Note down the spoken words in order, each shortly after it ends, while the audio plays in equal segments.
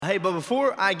Hey, but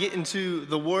before I get into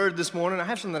the word this morning, I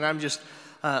have something that I'm just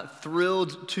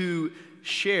thrilled to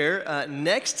share.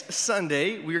 Next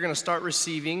Sunday, we are going to start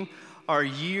receiving our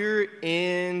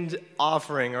year-end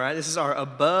offering, all right? This is our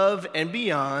above and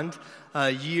beyond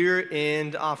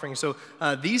year-end offering. So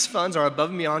these funds are above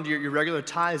and beyond your regular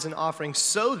tithes and offerings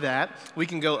so that we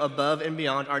can go above and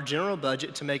beyond our general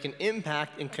budget to make an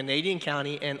impact in Canadian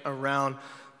County and around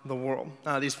the world.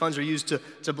 These funds are used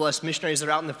to bless missionaries that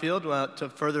are out in the field, to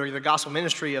further the gospel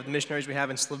ministry of the missionaries we have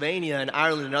in Slovenia and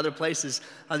Ireland and other places.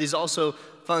 These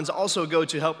funds also go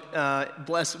to help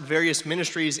bless various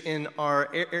ministries in our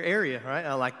area,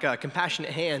 right? Like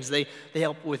Compassionate Hands. They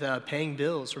help with paying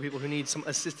bills for people who need some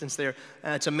assistance there.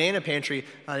 To Manna Pantry,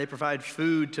 they provide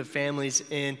food to families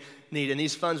in need. And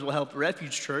these funds will help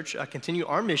Refuge Church continue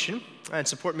our mission and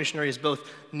support missionaries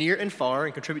both near and far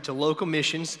and contribute to local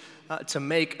missions to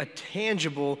make a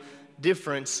tangible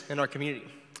difference in our community.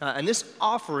 And this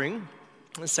offering,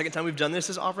 the second time we've done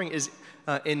this offering is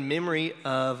in memory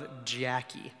of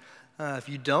Jackie. If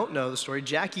you don't know the story,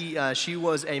 Jackie, she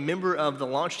was a member of the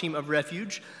launch team of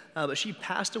Refuge, but she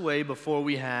passed away before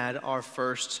we had our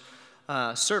first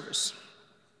service.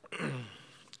 And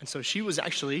so she was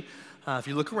actually, if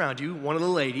you look around you, one of the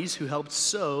ladies who helped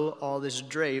sew all this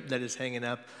drape that is hanging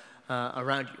up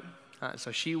around you.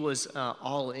 So she was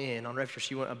all in on Refuge.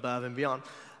 She went above and beyond.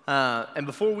 And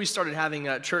before we started having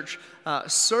church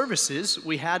services,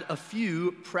 we had a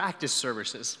few practice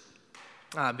services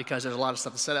because there's a lot of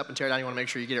stuff to set up and tear down. You want to make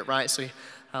sure you get it right, so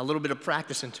a little bit of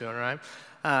practice into it, all right?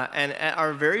 And at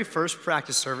our very first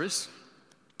practice service,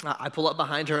 I pull up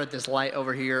behind her at this light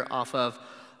over here off of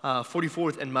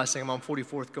 44th and Mustang. I'm on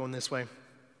 44th going this way.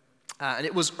 And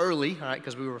it was early, all right,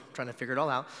 because we were trying to figure it all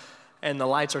out. And the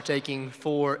lights are taking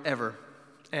forever.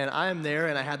 And I am there,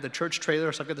 and I had the church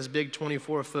trailer, so I've got this big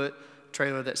 24-foot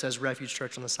trailer that says Refuge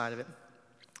Church on the side of it.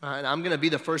 And I'm going to be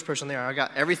the first person there. I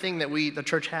got everything that the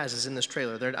church has is in this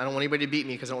trailer. I don't want anybody to beat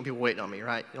me because I don't want people waiting on me,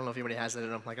 right? I don't know if anybody has that.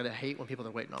 I'm like, I hate when people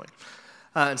are waiting on me.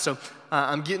 And so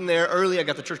I'm getting there early. I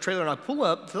got the church trailer, and I pull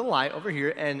up to the light over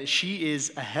here, and she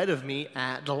is ahead of me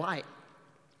at the light.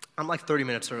 I'm like 30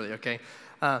 minutes early, okay?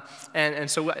 And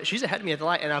so she's ahead of me at the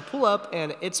light, and I pull up,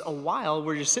 and it's a while.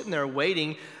 We're just sitting there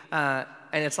waiting, and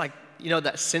it's like,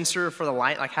 that sensor for the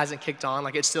light like hasn't kicked on,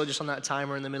 like it's still just on that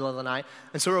timer in the middle of the night.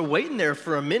 And so we're waiting there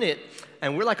for a minute,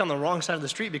 and we're like on the wrong side of the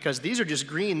street because these are just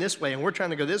green this way, and we're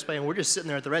trying to go this way, and we're just sitting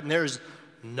there at the red, and there's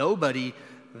nobody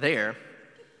there.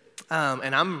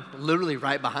 And I'm literally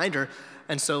right behind her.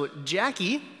 And so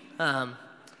Jackie,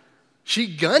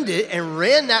 she gunned it and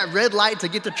ran that red light to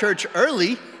get to church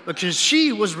early because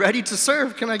she was ready to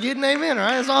serve. Can I get an amen? All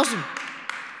right, that's awesome.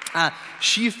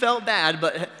 She felt bad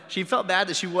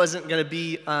that she wasn't going to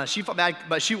be, but she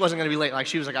wasn't going to be late. Like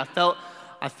she was like, I felt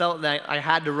that I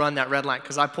had to run that red light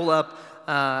because I pull up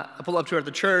to her at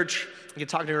the church. I can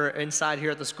talk to her inside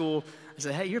here at the school. I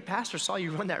said, hey, your pastor saw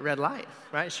you run that red light,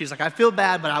 right? She's like, I feel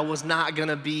bad, but I was not going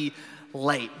to be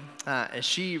late. And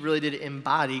she really did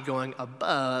embody going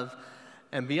above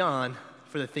and beyond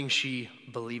for the things she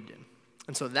believed in.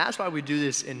 And so that's why we do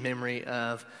this in memory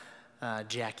of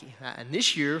Jackie. And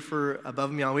this year for Above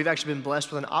and Beyond, we've actually been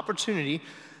blessed with an opportunity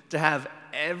to have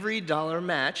every dollar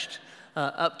matched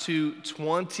up to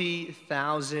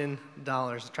 $20,000.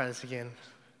 Let's try this again.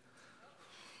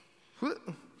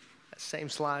 Same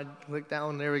slide, click that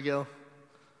one, there we go.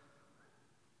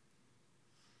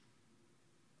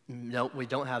 Nope, we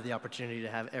don't have the opportunity to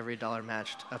have every dollar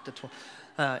matched up to 20.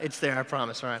 It's there, I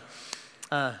promise, all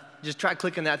right. Just try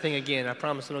clicking that thing again, I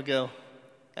promise it'll go.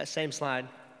 That same slide.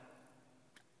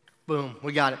 Boom,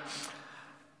 we got it.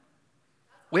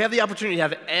 We have the opportunity to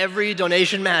have every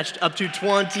donation matched up to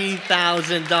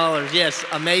 $20,000. Yes,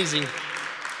 amazing.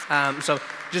 So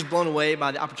just blown away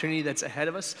by the opportunity that's ahead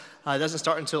of us. It doesn't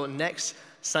start until next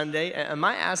Sunday. And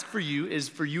my ask for you is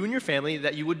for you and your family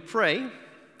that you would pray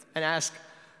and ask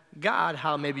God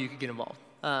how maybe you could get involved.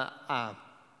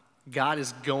 God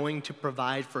is going to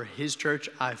provide for His church.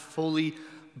 I fully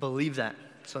believe that.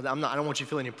 So I don't want you to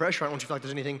feel any pressure. I don't want you to feel like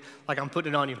there's anything like I'm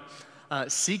putting it on you.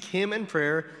 Seek Him in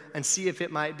prayer and see if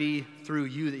it might be through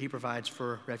you that He provides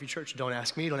for Refuge Church. Don't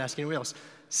ask me. Don't ask anyone else.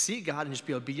 Seek God and just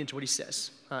be obedient to what He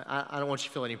says. I don't want you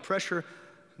to feel any pressure.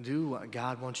 Do what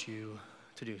God wants you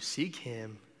to do. Seek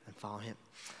Him and follow Him.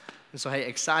 And so, hey,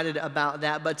 excited about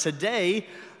that. But today,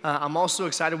 I'm also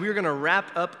excited. We're going to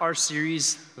wrap up our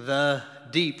series, The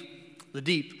Deep. The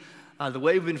Deep. The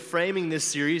way we've been framing this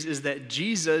series is that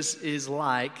Jesus is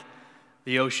like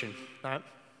the ocean, right?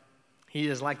 He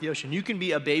is like the ocean. You can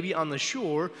be a baby on the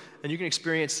shore, and you can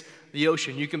experience the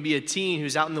ocean. You can be a teen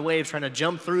who's out in the waves trying to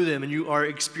jump through them, and you are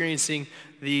experiencing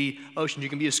the ocean. You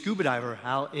can be a scuba diver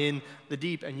out in the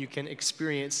deep, and you can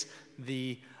experience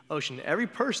the ocean. Every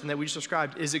person that we just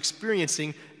described is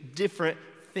experiencing different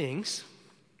things,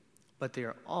 but they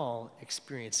are all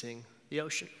experiencing the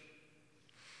ocean.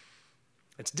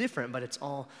 It's different, but it's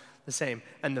all the same.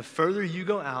 And the further you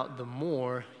go out, the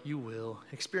more you will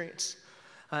experience.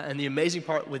 And the amazing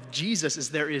part with Jesus is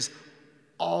there is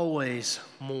always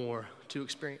more to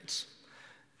experience.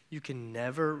 You can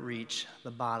never reach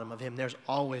the bottom of him. There's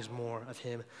always more of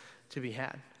him to be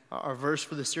had. Our verse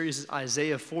for the series is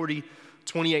Isaiah 40:28.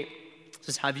 It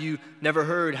says, have you never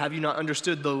heard, have you not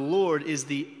understood? The Lord is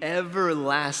the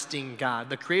everlasting God,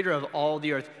 the creator of all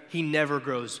the earth. He never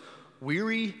grows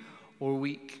weary or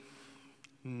weak.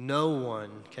 No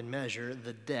one can measure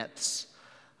the depths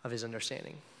of his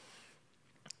understanding.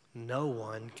 No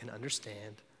one can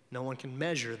understand. No one can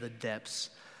measure the depths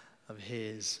of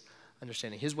his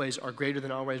understanding. His ways are greater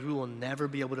than our ways. We will never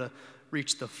be able to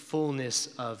reach the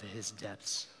fullness of his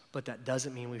depths. But that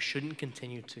doesn't mean we shouldn't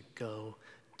continue to go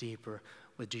deeper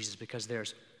with Jesus, because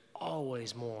there's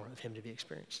always more of him to be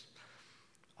experienced.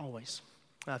 Always.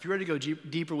 If you're ready to go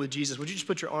deeper with Jesus, would you just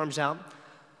put your arms out,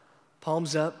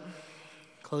 palms up,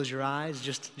 close your eyes,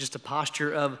 just a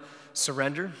posture of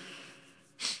surrender.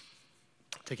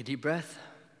 Take a deep breath.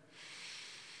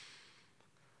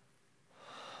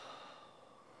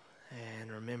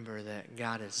 And remember that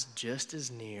God is just as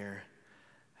near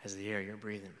as the air you're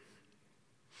breathing.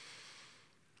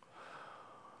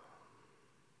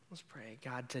 Let's pray.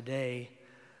 God, today,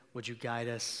 would you guide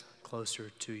us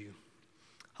closer to you?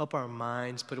 Help our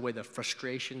minds put away the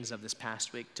frustrations of this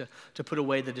past week, to put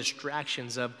away the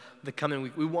distractions of the coming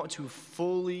week. We want to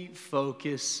fully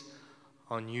focus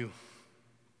on you.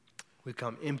 We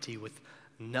come empty with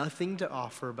nothing to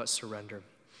offer but surrender.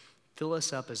 Fill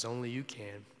us up as only you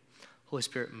can. Holy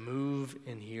Spirit, move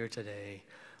in here today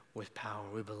with power.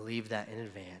 We believe that in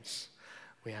advance.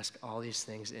 We ask all these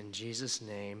things in Jesus'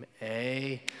 name.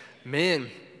 Amen.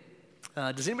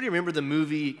 Does anybody remember the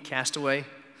movie Castaway?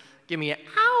 Give me an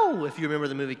ow if you remember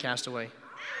the movie Castaway.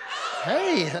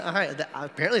 Hey, all right.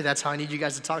 Apparently that's how I need you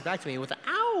guys to talk back to me, with an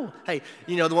ow. Hey,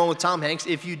 you know the one with Tom Hanks?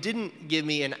 If you didn't give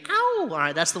me an ow, all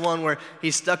right, that's the one where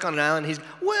he's stuck on an island. He's,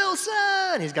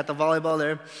 Wilson! He's got the volleyball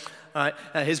there. All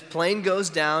right, his plane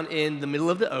goes down in the middle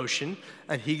of the ocean,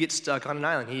 and he gets stuck on an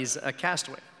island. He's a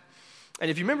castaway. And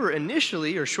if you remember,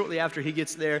 initially or shortly after he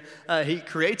gets there, he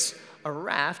creates a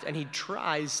raft and he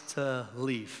tries to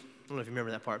leave. I don't know if you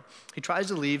remember that part. He tries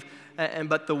to leave,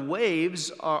 but the waves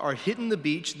are hitting the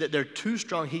beach, that they're too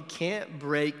strong. He can't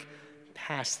break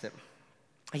past them.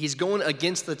 He's going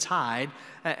against the tide,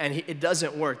 and it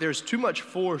doesn't work. There's too much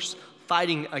force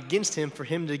fighting against him for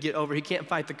him to get over. He can't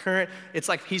fight the current. It's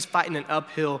like he's fighting an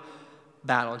uphill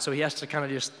battle, and so he has to kind of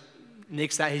just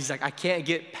nix that. He's like, I can't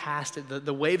get past it.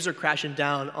 The waves are crashing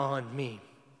down on me.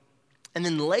 And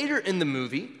then later in the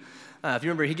movie, if you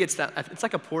remember, he gets that, it's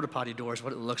like a porta potty door is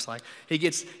what it looks like.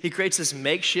 He creates this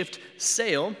makeshift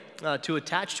sail to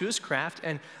attach to his craft,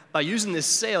 and by using this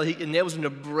sail, he enables him to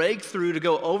break through, to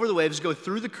go over the waves, go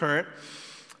through the current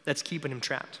that's keeping him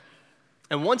trapped.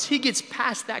 And once he gets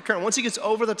past that current, once he gets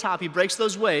over the top, he breaks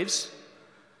those waves.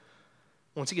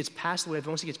 Once he gets past the wave,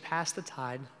 once he gets past the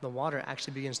tide, the water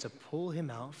actually begins to pull him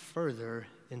out further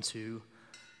into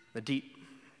the deep.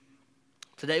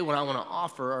 Today, what I want to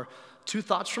offer are two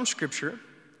thoughts from Scripture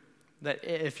that,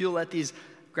 if you'll let these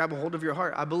grab a hold of your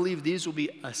heart, I believe these will be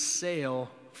a sail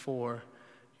for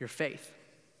your faith.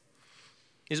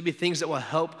 These will be things that will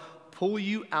help pull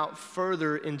you out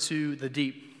further into the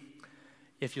deep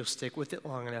if you'll stick with it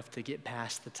long enough to get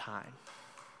past the tide.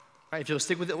 Right, if you'll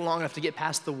stick with it long enough to get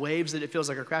past the waves that it feels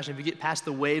like are crashing, if you get past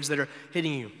the waves that are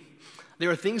hitting you. There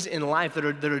are things in life that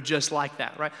are just like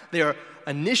that, right?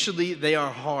 Initially they are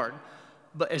hard,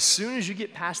 but as soon as you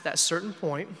get past that certain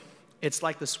point, it's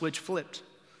like the switch flipped.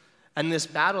 And this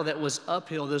battle that was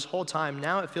uphill this whole time,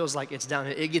 now it feels like it's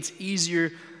downhill. It gets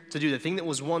easier to do. The thing that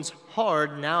was once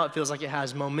hard, now it feels like it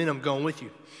has momentum going with you.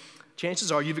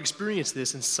 Chances are you've experienced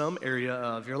this in some area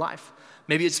of your life.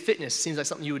 Maybe it's fitness. Seems like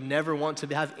something you would never want to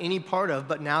have any part of,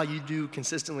 but now you do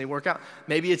consistently work out.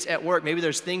 Maybe it's at work. Maybe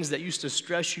there's things that used to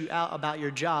stress you out about your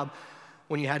job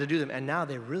when you had to do them, and now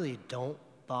they really don't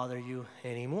bother you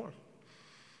anymore.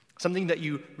 Something that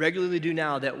you regularly do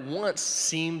now that once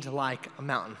seemed like a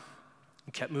mountain.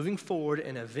 You kept moving forward,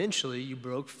 and eventually you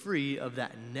broke free of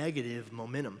that negative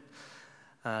momentum.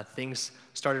 Things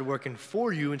started working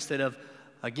for you instead of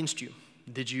against you.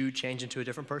 Did you change into a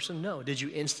different person? No. Did you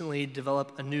instantly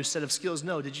develop a new set of skills?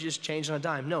 No. Did you just change on a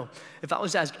dime? No. If I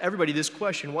was to ask everybody this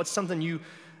question, what's something you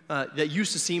that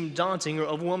used to seem daunting or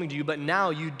overwhelming to you, but now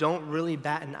you don't really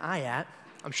bat an eye at.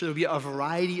 I'm sure there'll be a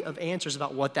variety of answers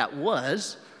about what that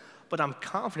was, but I'm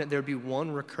confident there'd be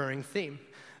one recurring theme,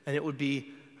 and it would be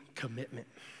commitment.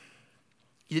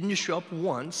 You didn't just show up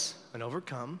once and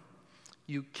overcome.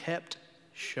 You kept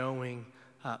showing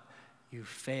up. You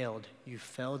failed, you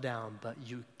fell down, but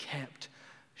you kept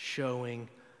showing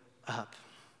up.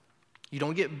 You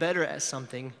don't get better at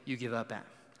something you give up at.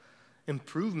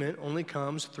 Improvement only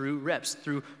comes through reps,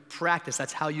 through practice.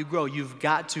 That's how you grow. You've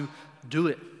got to do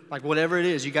it. Like whatever it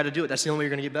is, you got to do it. That's the only way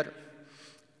you're going to get better.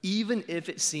 Even if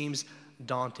it seems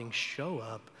daunting, show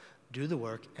up, do the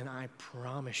work, and I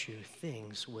promise you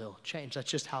things will change. That's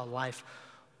just how life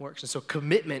works. And so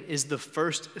commitment is the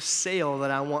first sail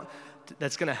that I want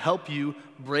that's going to help you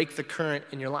break the current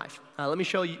in your life. Let me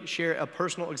share a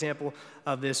personal example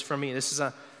of this from me. This is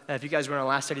if you guys were in our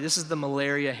last study, this is the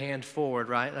malaria hand forward,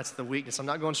 right? That's the weakness. I'm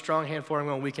not going strong hand forward, I'm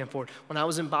going weak hand forward. When I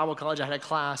was in Bible college, I had a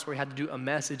class where we had to do a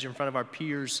message in front of our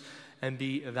peers and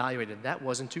be evaluated. That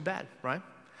wasn't too bad, right?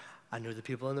 I knew the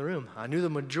people in the room. I knew the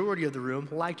majority of the room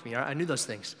liked me. I knew those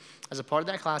things. As a part of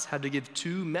that class, I had to give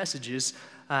 2 messages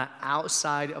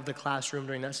outside of the classroom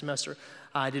during that semester.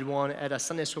 I did one at a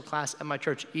Sunday school class at my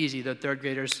church. Easy, the 3rd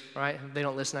graders, right? They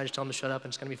don't listen. I just tell them to shut up and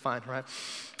it's going to be fine, right?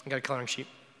 I got a coloring sheet.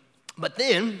 But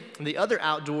then the other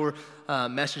outdoor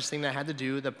message thing that I had to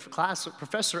do, the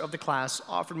professor of the class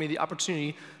offered me the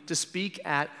opportunity to speak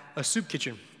at a soup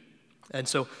kitchen. And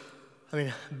so,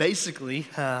 basically,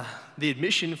 the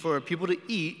admission for people to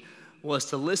eat was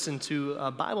to listen to a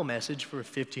Bible message for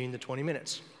 15 to 20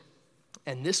 minutes.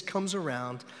 And this comes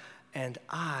around, and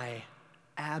I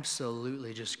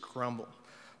absolutely just crumble.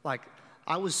 Like,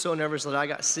 I was so nervous that I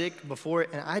got sick before it,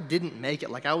 and I didn't make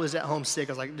it. Like, I was at home sick.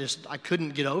 I was like, I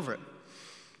couldn't get over it.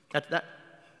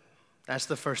 That's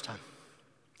the first time.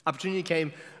 Opportunity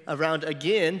came around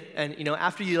again, and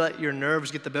after you let your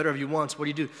nerves get the better of you once,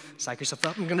 what do? Psych yourself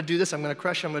up. I'm going to do this. I'm going to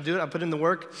crush it. I'm going to do it. I put in the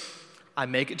work. I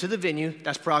make it to the venue.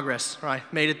 That's progress, right?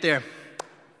 Made it there.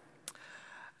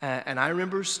 And I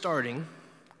remember starting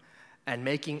and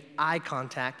making eye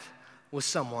contact with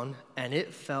someone, and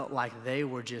it felt like they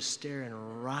were just staring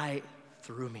right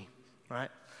through me, right?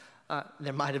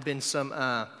 There might have been some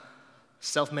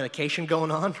self-medication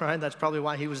going on, right? That's probably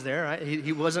why he was there, right?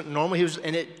 He wasn't normal.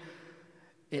 And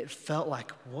it felt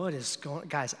like, what is going on?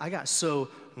 Guys, I got so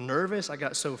nervous, I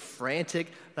got so frantic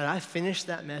that I finished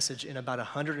that message in about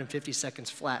 150 seconds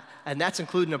flat. And that's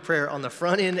including a prayer on the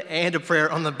front end and a prayer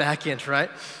on the back end, right?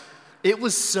 It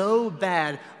was so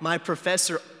bad, my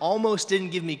professor almost didn't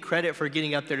give me credit for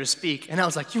getting up there to speak. And I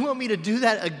was like, you want me to do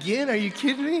that again? Are you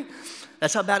kidding me?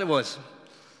 That's how bad it was.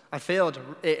 I failed,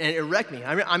 and it wrecked me.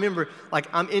 I remember,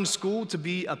 I'm in school to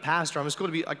be a pastor. I'm in school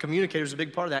to be a communicator is a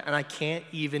big part of that, and I can't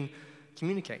even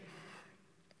communicate.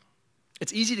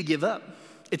 It's easy to give up.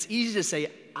 It's easy to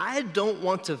say, I don't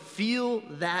want to feel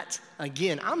that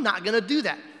again. I'm not going to do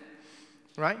that,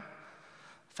 right?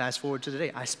 Fast forward to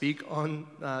today. I speak on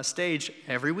stage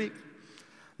every week.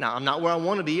 Now, I'm not where I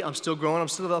want to be. I'm still growing. I'm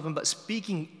still developing. But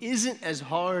speaking isn't as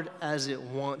hard as it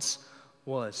once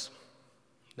was.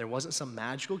 There wasn't some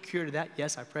magical cure to that.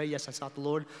 Yes, I pray. Yes, I sought the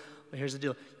Lord. But here's the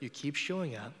deal. You keep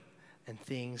showing up, and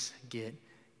things get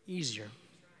easier.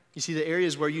 You see the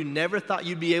areas where you never thought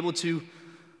you'd be able to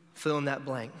fill in that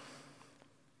blank.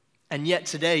 And yet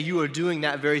today, you are doing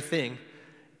that very thing.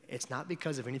 It's not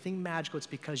because of anything magical. It's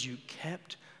because you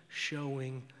kept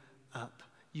showing up.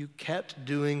 You kept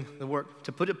doing the work.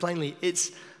 To put it plainly,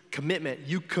 it's commitment.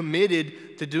 You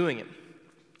committed to doing it.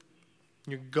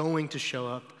 You're going to show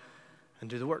up and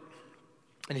do the work.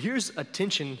 And here's a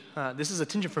tension. This is a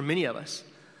tension for many of us.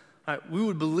 We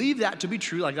would believe that to be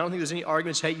true. I don't think there's any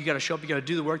arguments. Hey, you got to show up. You got to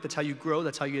do the work. That's how you grow.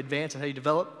 That's how you advance. That's how you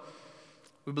develop.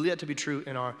 We believe that to be true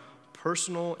in our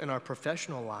personal and our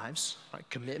professional lives.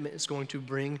 Commitment is going to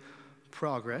bring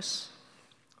progress.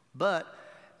 But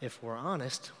if we're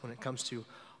honest, when it comes to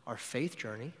our faith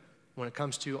journey, when it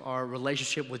comes to our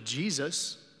relationship with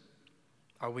Jesus,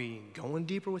 are we going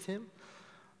deeper with him?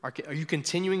 Are you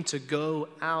continuing to go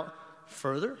out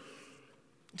further?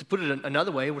 To put it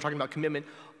another way, we're talking about commitment.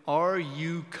 Are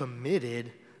you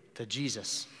committed to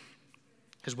Jesus?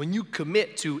 Because when you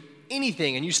commit to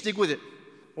anything and you stick with it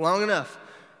long enough,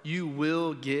 you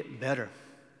will get better.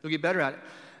 You'll get better at it.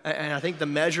 And I think the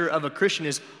measure of a Christian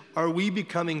is, are we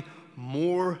becoming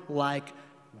more like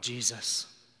Jesus?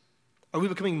 Are we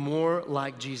becoming more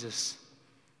like Jesus?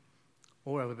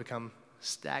 Or have we become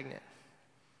stagnant?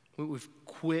 We've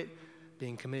quit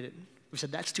being committed. We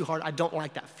said, that's too hard. I don't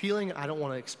like that feeling. I don't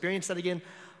want to experience that again.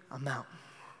 I'm out.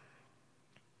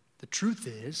 The truth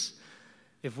is,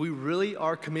 If we really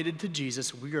are committed to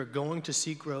Jesus, we are going to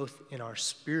see growth in our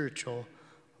spiritual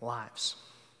lives.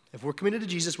 If we're committed to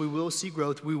Jesus, we will see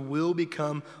growth. We will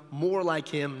become more like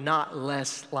him, not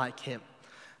less like him.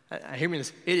 Hear me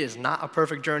this. It is not a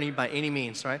perfect journey by any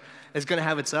means, right? It's going to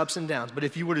have its ups and downs. But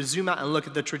if you were to zoom out and look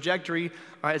at the trajectory,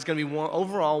 right, it's going to be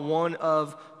overall one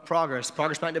of progress.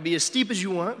 Progress might not be as steep as you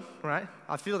want, right?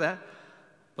 I feel that.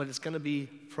 But it's going to be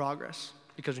progress.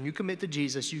 Because when you commit to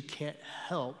Jesus, you can't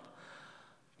help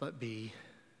but be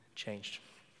changed.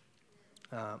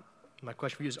 My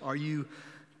question for you is, are you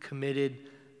committed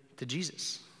to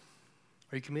Jesus?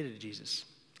 Are you committed to Jesus?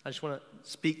 I just want to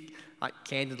speak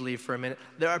candidly for a minute.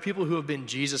 There are people who have been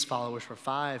Jesus followers for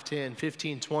 5, 10,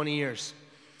 15, 20 years.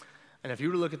 And if you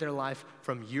were to look at their life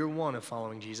from year 1 of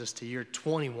following Jesus to year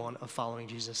 21 of following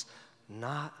Jesus,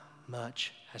 not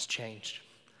much has changed.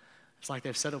 It's like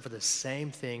they've settled for the same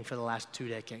thing for the last 2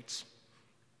 decades.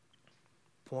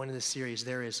 Point of this series,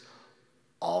 there is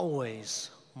always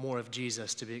more of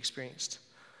Jesus to be experienced.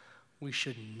 We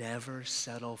should never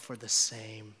settle for the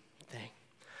same thing.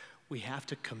 We have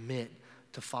to commit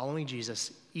to following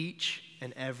Jesus each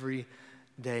and every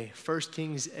day. 1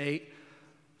 Kings 8,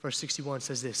 verse 61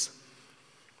 says this,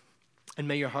 and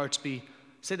may your hearts be,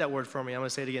 say that word for me, I'm going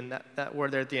to say it again, that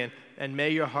word there at the end, and may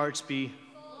your hearts be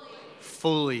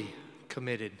fully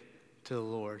committed to the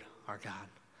Lord our God,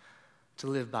 to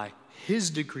live by his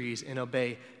decrees and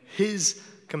obey his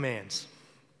commands.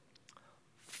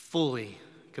 Fully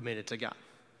committed to God.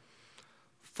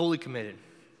 Fully committed.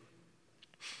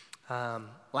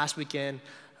 Last weekend,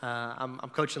 I'm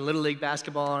coaching Little League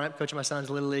basketball, and I'm coaching my son's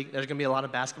Little League. There's going to be a lot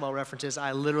of basketball references.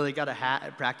 I literally got a hat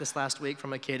at practice last week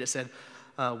from a kid that said,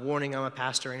 warning, I'm a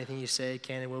pastor. Anything you say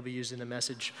can and will be used in the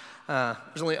message.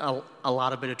 There's only a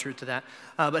lot of bit of truth to that.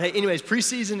 But hey, anyways,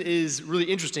 preseason is really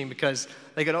interesting because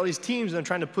they got all these teams and they're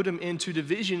trying to put them into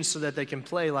divisions so that they can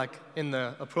play like in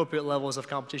the appropriate levels of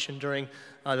competition during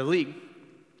the league.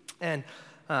 And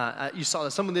you saw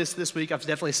some of this week. I've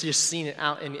definitely just seen it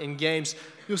out in games.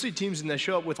 You'll see teams and they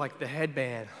show up with like the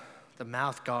headband, the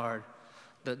mouth guard,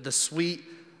 the sweet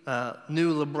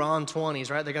new LeBron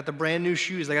 20s, right? They got the brand new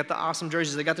shoes. They got the awesome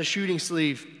jerseys. They got the shooting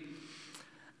sleeve.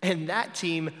 And that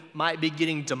team might be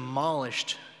getting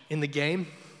demolished in the game,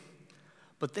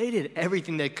 but they did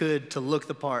everything they could to look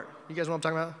the part. You guys know what I'm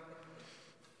talking about?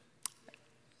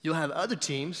 You'll have other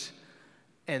teams,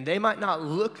 and they might not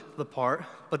look the part,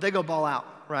 but they go ball out,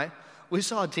 right? We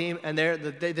saw a team, and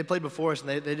they played before us, and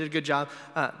they did a good job.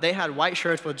 They had white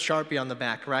shirts with Sharpie on the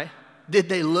back, right? Did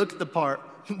they look the part?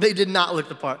 They did not look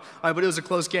the part. All right, but it was a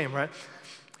close game, right?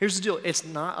 Here's the deal. It's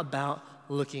not about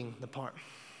looking the part.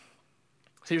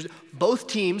 Both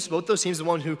those teams, the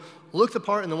ones who look the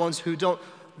part and the ones who don't,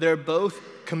 they're both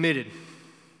committed.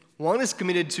 One is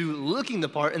committed to looking the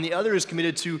part, and the other is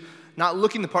committed to not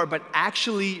looking the part, but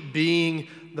actually being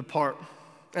the part.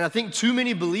 And I think too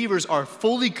many believers are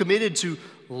fully committed to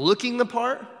looking the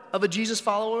part of a Jesus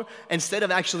follower instead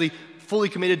of actually fully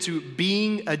committed to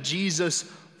being a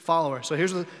Jesus follower. So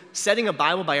here's setting a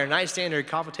Bible by your nightstand or your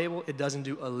coffee table, it doesn't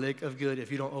do a lick of good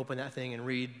if you don't open that thing and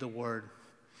read the word.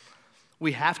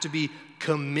 We have to be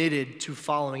committed to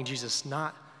following Jesus,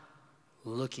 not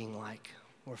looking like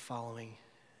we're following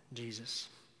Jesus.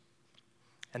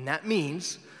 And that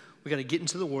means we got to get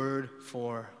into the word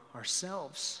for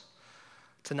ourselves,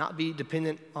 to not be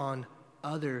dependent on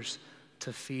others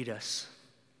to feed us,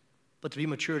 but to be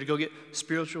mature, to go get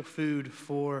spiritual food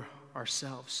for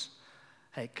ourselves.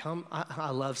 Hey, come,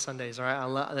 I love Sundays, all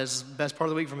right? That's the best part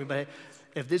of the week for me, but hey,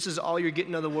 if this is all you're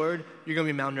getting of the word, you're going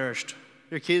to be malnourished.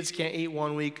 Your kids can't eat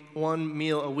one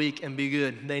meal a week and be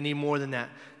good. They need more than that.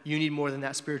 You need more than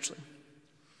that spiritually.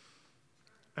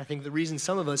 I think the reason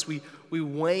some of us, we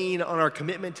wane on our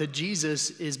commitment to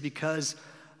Jesus is because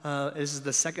this is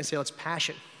the second sale, it's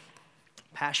passion.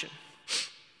 Passion.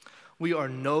 We are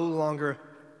no longer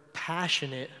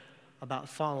passionate about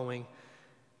following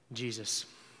Jesus.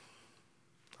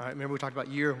 All right, remember we talked about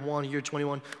year 1, year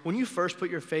 21. When you first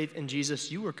put your faith in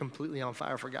Jesus, you were completely on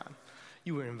fire for God.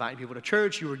 You were inviting people to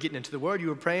church, you were getting into the word, you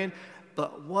were praying,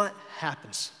 but what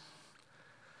happens?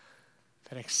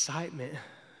 That excitement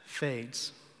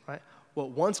fades, right?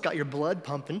 What once got your blood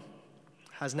pumping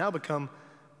has now become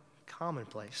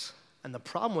commonplace. And the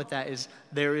problem with that is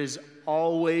there is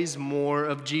always more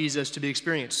of Jesus to be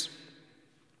experienced.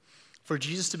 For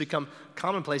Jesus to become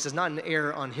commonplace is not an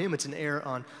error on him, it's an error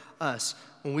on us.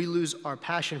 When we lose our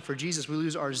passion for Jesus, we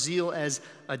lose our zeal as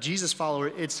a Jesus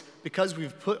follower, it's because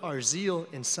we've put our zeal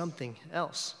in something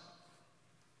else.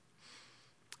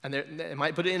 And it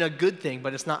might put it in a good thing,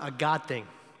 but it's not a God thing.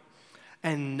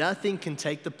 And nothing can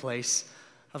take the place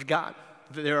of God.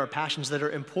 There are passions that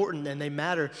are important and they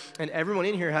matter. And everyone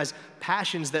in here has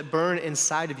passions that burn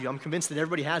inside of you. I'm convinced that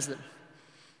everybody has them.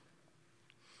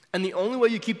 And the only way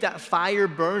you keep that fire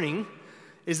burning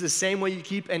is the same way you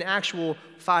keep an actual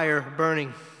fire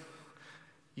burning.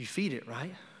 You feed it,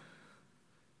 right?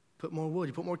 Put more wood,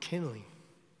 you put more kindling.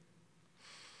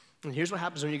 And here's what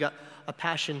happens when you got a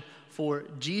passion for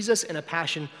Jesus and a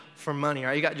passion for money,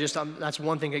 right? You got just, that's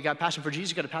one thing. You got a passion for Jesus,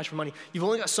 you got a passion for money. You've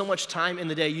only got so much time in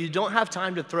the day. You don't have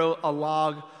time to throw a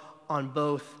log on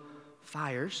both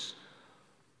fires.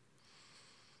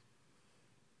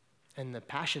 And the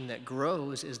passion that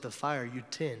grows is the fire you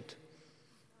tend.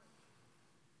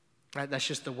 Right? That's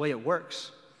just the way it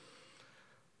works.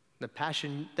 The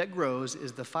passion that grows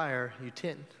is the fire you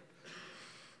tend.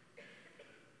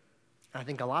 I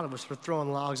think a lot of us are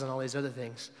throwing logs on all these other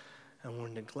things, and we're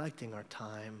neglecting our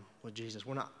time with Jesus.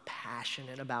 We're not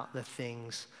passionate about the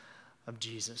things of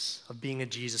Jesus, of being a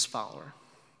Jesus follower.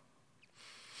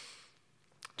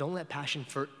 Don't let passion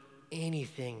for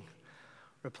anything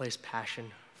replace passion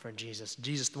for Jesus.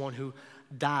 Jesus, the one who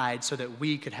died so that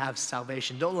we could have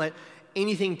salvation. Don't let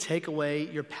anything take away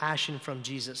your passion from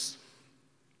Jesus.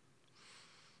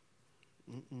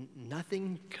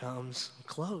 Nothing comes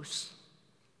close.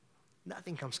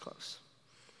 Nothing comes close.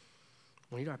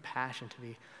 We need our passion to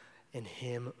be in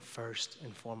Him first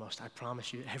and foremost. I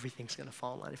promise you, everything's going to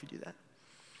fall in line if you do that.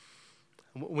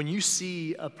 When you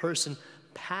see a person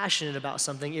passionate about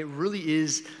something, it really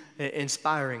is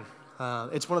inspiring.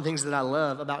 It's one of the things that I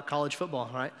love about college football,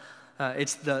 right?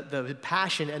 It's the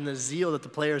passion and the zeal that the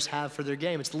players have for their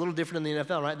game. It's a little different in the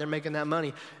NFL, right? They're making that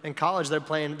money. In college,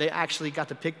 they actually got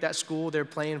to pick that school. They're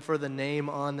playing for the name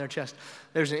on their chest.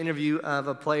 There's an interview of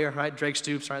a player, right? Drake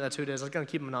Stoops, right? That's who it is. I was going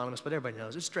to keep him anonymous, but everybody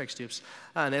knows. It's Drake Stoops.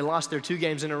 And they lost their 2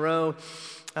 games in a row.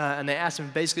 And they asked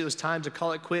him, basically, it was time to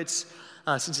call it quits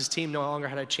since his team no longer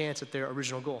had a chance at their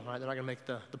original goal, right? They're not going to make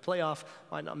the playoff,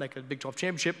 might not make a Big 12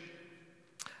 championship.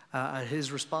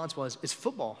 His response was, it's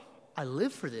football. I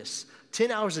live for this.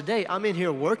 10 hours a day, I'm in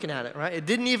here working at it, right? It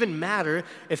didn't even matter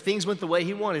if things went the way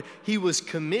he wanted. He was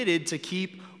committed to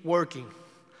keep working.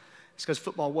 It's because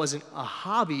football wasn't a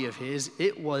hobby of his,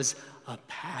 it was a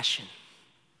passion.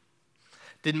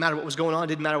 Didn't matter what was going on,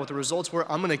 didn't matter what the results were.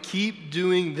 I'm going to keep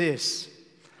doing this.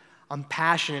 I'm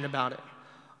passionate about it.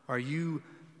 Are you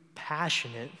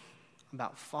passionate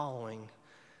about following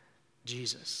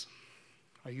Jesus?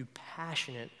 Are you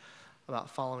passionate about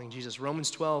following Jesus?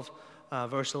 Romans 12,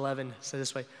 verse 11 says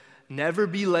this way, never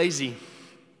be lazy.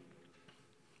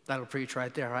 That'll preach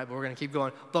right there, right? But we're going to keep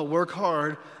going. But work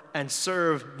hard and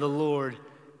serve the Lord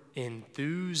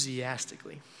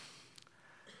enthusiastically.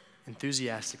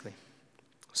 Enthusiastically.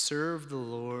 Serve the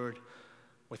Lord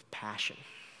with passion.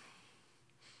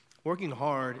 Working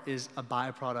hard is a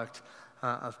byproduct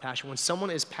of passion. When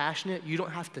someone is passionate, you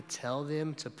don't have to tell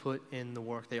them to put in the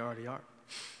work. They already are.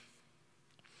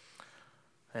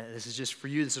 This is just for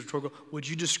you. This is rhetorical. Would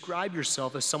you describe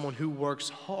yourself as someone who works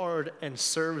hard and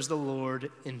serves the Lord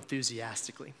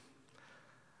enthusiastically?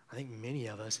 I think many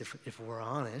of us, if we're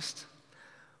honest,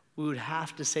 we would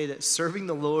have to say that serving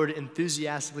the Lord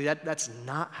enthusiastically, that's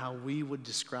not how we would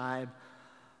describe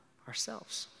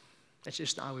ourselves. That's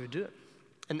just not how we would do it.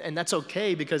 And that's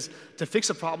okay, because to fix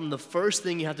a problem, the first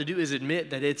thing you have to do is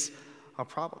admit that it's a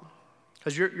problem.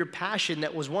 Because your passion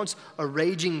that was once a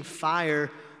raging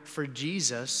fire for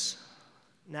Jesus,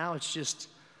 now it's just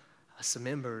some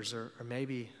embers or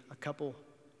maybe a couple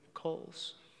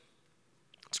coals.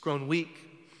 It's grown weak.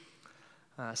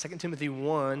 2 Timothy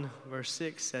 1, verse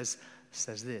 6 says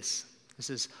this. This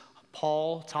is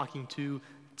Paul talking to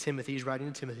Timothy. He's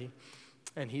writing to Timothy,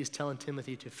 and he's telling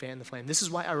Timothy to fan the flame. This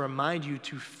is why I remind you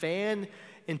to fan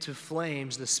into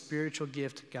flames the spiritual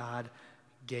gift God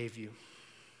gave you.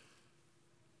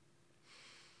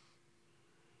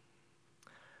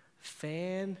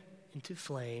 Fan into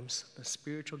flames the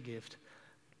spiritual gift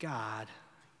God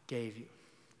gave you.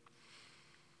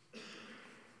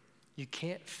 You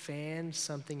can't fan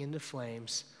something into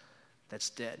flames that's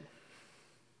dead,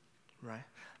 right?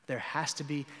 There has to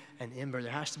be an ember.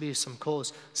 There has to be some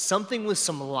coals, something with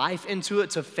some life into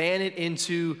it to fan it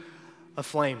into a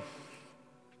flame.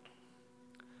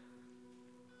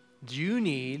 You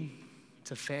need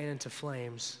to fan into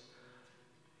flames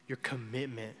your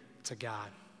commitment to God.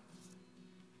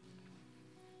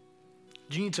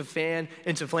 You need to fan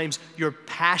into flames your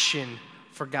passion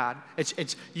for God.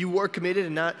 It's you were committed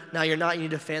and now you're not. You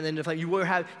need to fan that into flame. You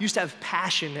used to have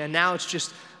passion and now it's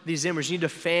just these embers. You need to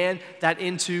fan that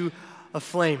into a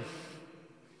flame.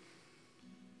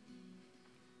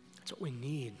 That's what we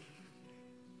need.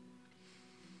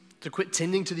 To quit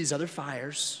tending to these other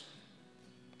fires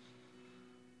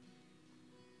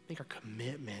make our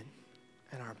commitment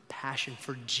and our passion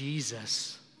for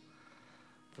Jesus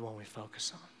the one we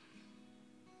focus on.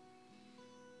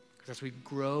 Because as we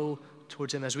grow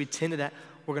towards him, as we tend to that,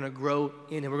 we're going to grow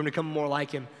in him. We're going to become more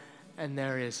like him. And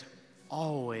there is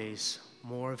always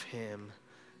more of him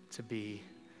to be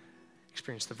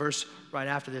experienced. The verse right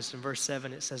after this, in verse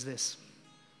 7, it says this: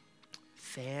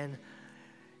 fan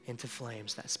into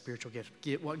flames that spiritual gift.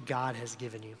 Get what God has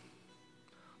given you.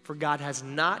 For God has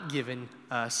not given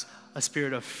us a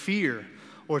spirit of fear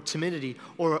or timidity,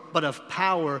 but of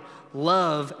power,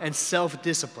 love, and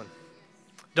self-discipline.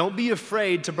 Don't be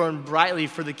afraid to burn brightly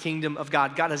for the kingdom of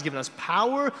God. God has given us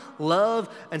power, love,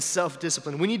 and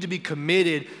self-discipline. We need to be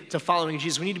committed to following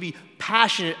Jesus. We need to be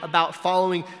passionate about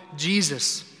following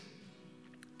Jesus.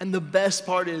 And the best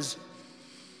part is,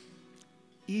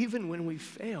 even when we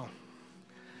fail,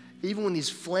 even when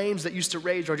these flames that used to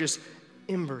rage are just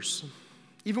embers,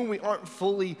 even when we aren't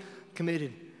fully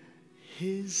committed,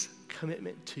 his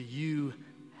commitment to you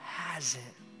hasn't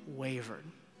wavered.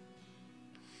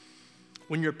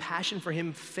 When your passion for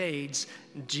him fades,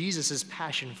 Jesus'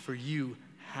 passion for you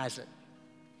hasn't.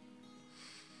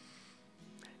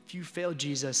 If you fail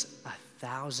Jesus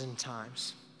 1,000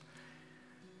 times,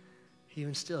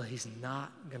 even still, he's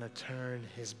not going to turn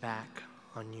his back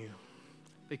on you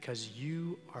because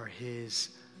you are his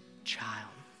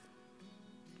child.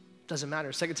 Doesn't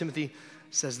matter. 2 Timothy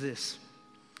says this: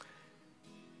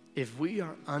 if we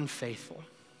are unfaithful,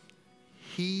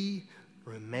 he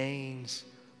remains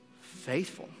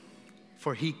faithful,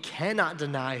 for he cannot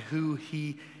deny who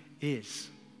he is.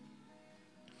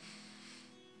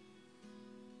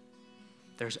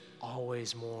 There's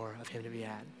always more of him to be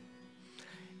had.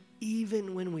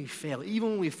 Even when we fail, even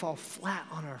when we fall flat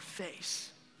on our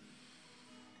face,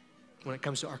 when it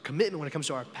comes to our commitment, when it comes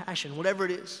to our passion, whatever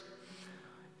it is,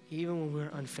 even when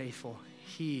we're unfaithful,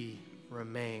 he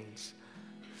remains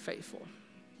faithful.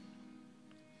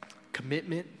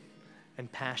 Commitment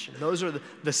and passion. Those are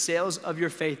the sails of your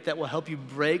faith that will help you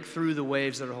break through the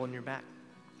waves that are holding you back.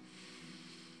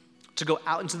 To go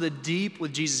out into the deep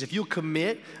with Jesus. If you'll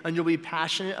commit and you'll be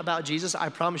passionate about Jesus, I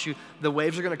promise you the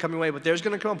waves are going to come your way, but there's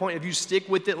going to come a point if you stick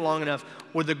with it long enough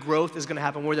where the growth is going to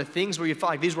happen, where the things where you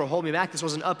felt like these were holding me back, this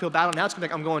was an uphill battle, now it's going to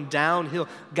be like I'm going downhill.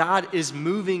 God is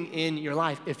moving in your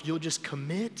life if you'll just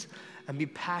commit and be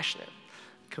passionate.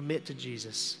 Commit to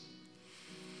Jesus.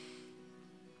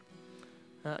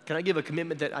 Can I give a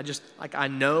commitment that I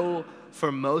know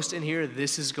for most in here,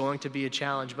 this is going to be a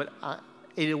challenge, but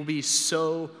it will be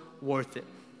so worth it.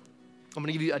 I'm going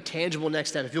to give you a tangible next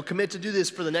step. If you'll commit to do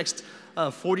this for the next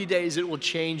 40 days, it will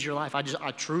change your life. I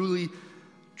truly,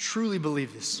 truly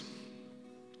believe this.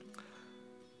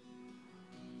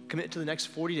 Commit to the next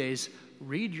 40 days.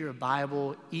 Read your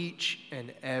Bible each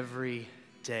and every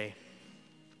day.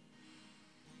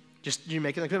 Just you're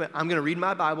making the commitment. I'm going to read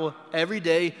my Bible every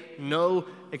day, no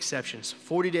exceptions.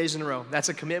 40 days in a row. That's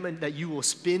a commitment that you will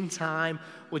spend time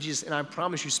with Jesus. And I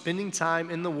promise you, spending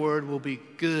time in the Word will be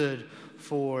good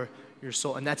for your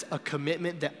soul. And that's a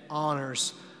commitment that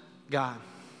honors God.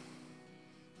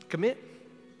 Commit.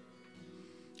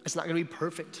 It's not going to be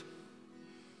perfect.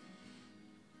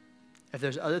 If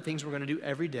there's other things we're going to do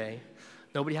every day,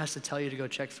 nobody has to tell you to go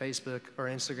check Facebook or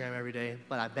Instagram every day,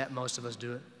 but I bet most of us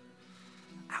do it.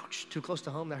 Ouch, too close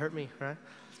to home, that hurt me, right?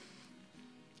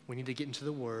 We need to get into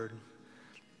the Word,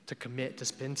 to commit, to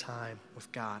spend time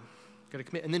with God. Got to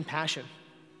commit. And then passion.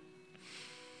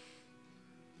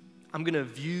 I'm going to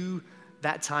view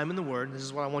that time in the Word. This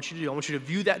is what I want you to do. I want you to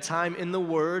view that time in the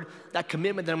Word, that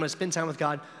commitment that I'm going to spend time with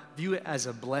God, view it as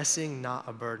a blessing, not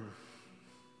a burden.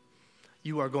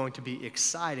 You are going to be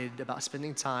excited about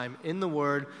spending time in the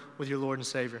Word with your Lord and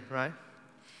Savior, right?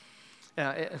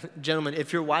 Gentlemen,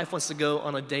 if your wife wants to go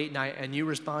on a date night and you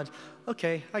respond,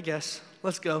 okay, I guess,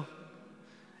 let's go.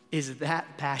 Is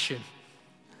that passion?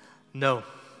 No.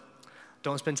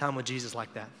 Don't spend time with Jesus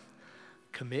like that.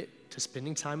 Commit to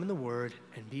spending time in the Word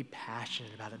and be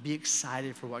passionate about it. Be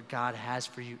excited for what God has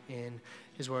for you in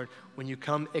His Word. When you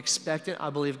come expectant, I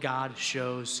believe God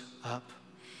shows up.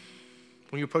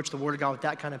 When you approach the Word of God with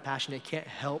that kind of passion, it can't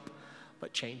help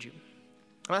but change you.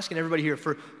 I'm asking everybody here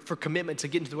for commitment to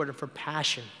get into the Word and for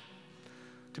passion,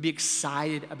 to be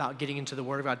excited about getting into the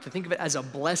Word of God, to think of it as a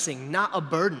blessing, not a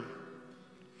burden.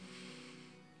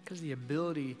 Because the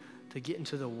ability to get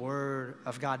into the Word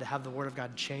of God, to have the Word of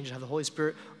God change, to have the Holy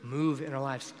Spirit move in our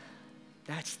lives,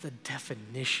 that's the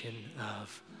definition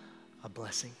of a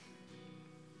blessing.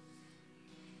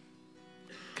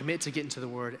 Commit to get into the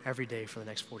Word every day for the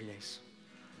next 40 days.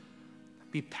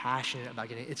 Be passionate about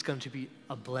getting it. It's going to be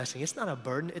a blessing. It's not a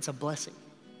burden, it's a blessing.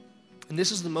 And this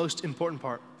is the most important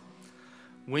part.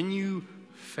 When you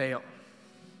fail,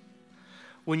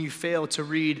 when you fail to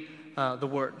read the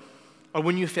Word, or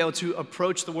when you fail to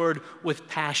approach the Word with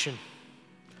passion,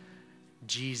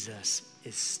 Jesus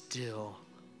is still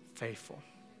faithful.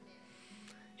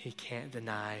 He can't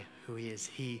deny who he is.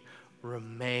 He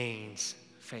remains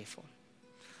faithful.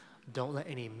 Don't let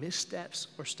any missteps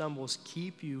or stumbles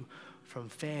keep you from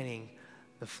fanning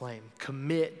the flame.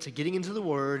 Commit to getting into the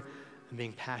Word and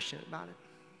being passionate about it.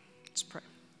 Let's pray.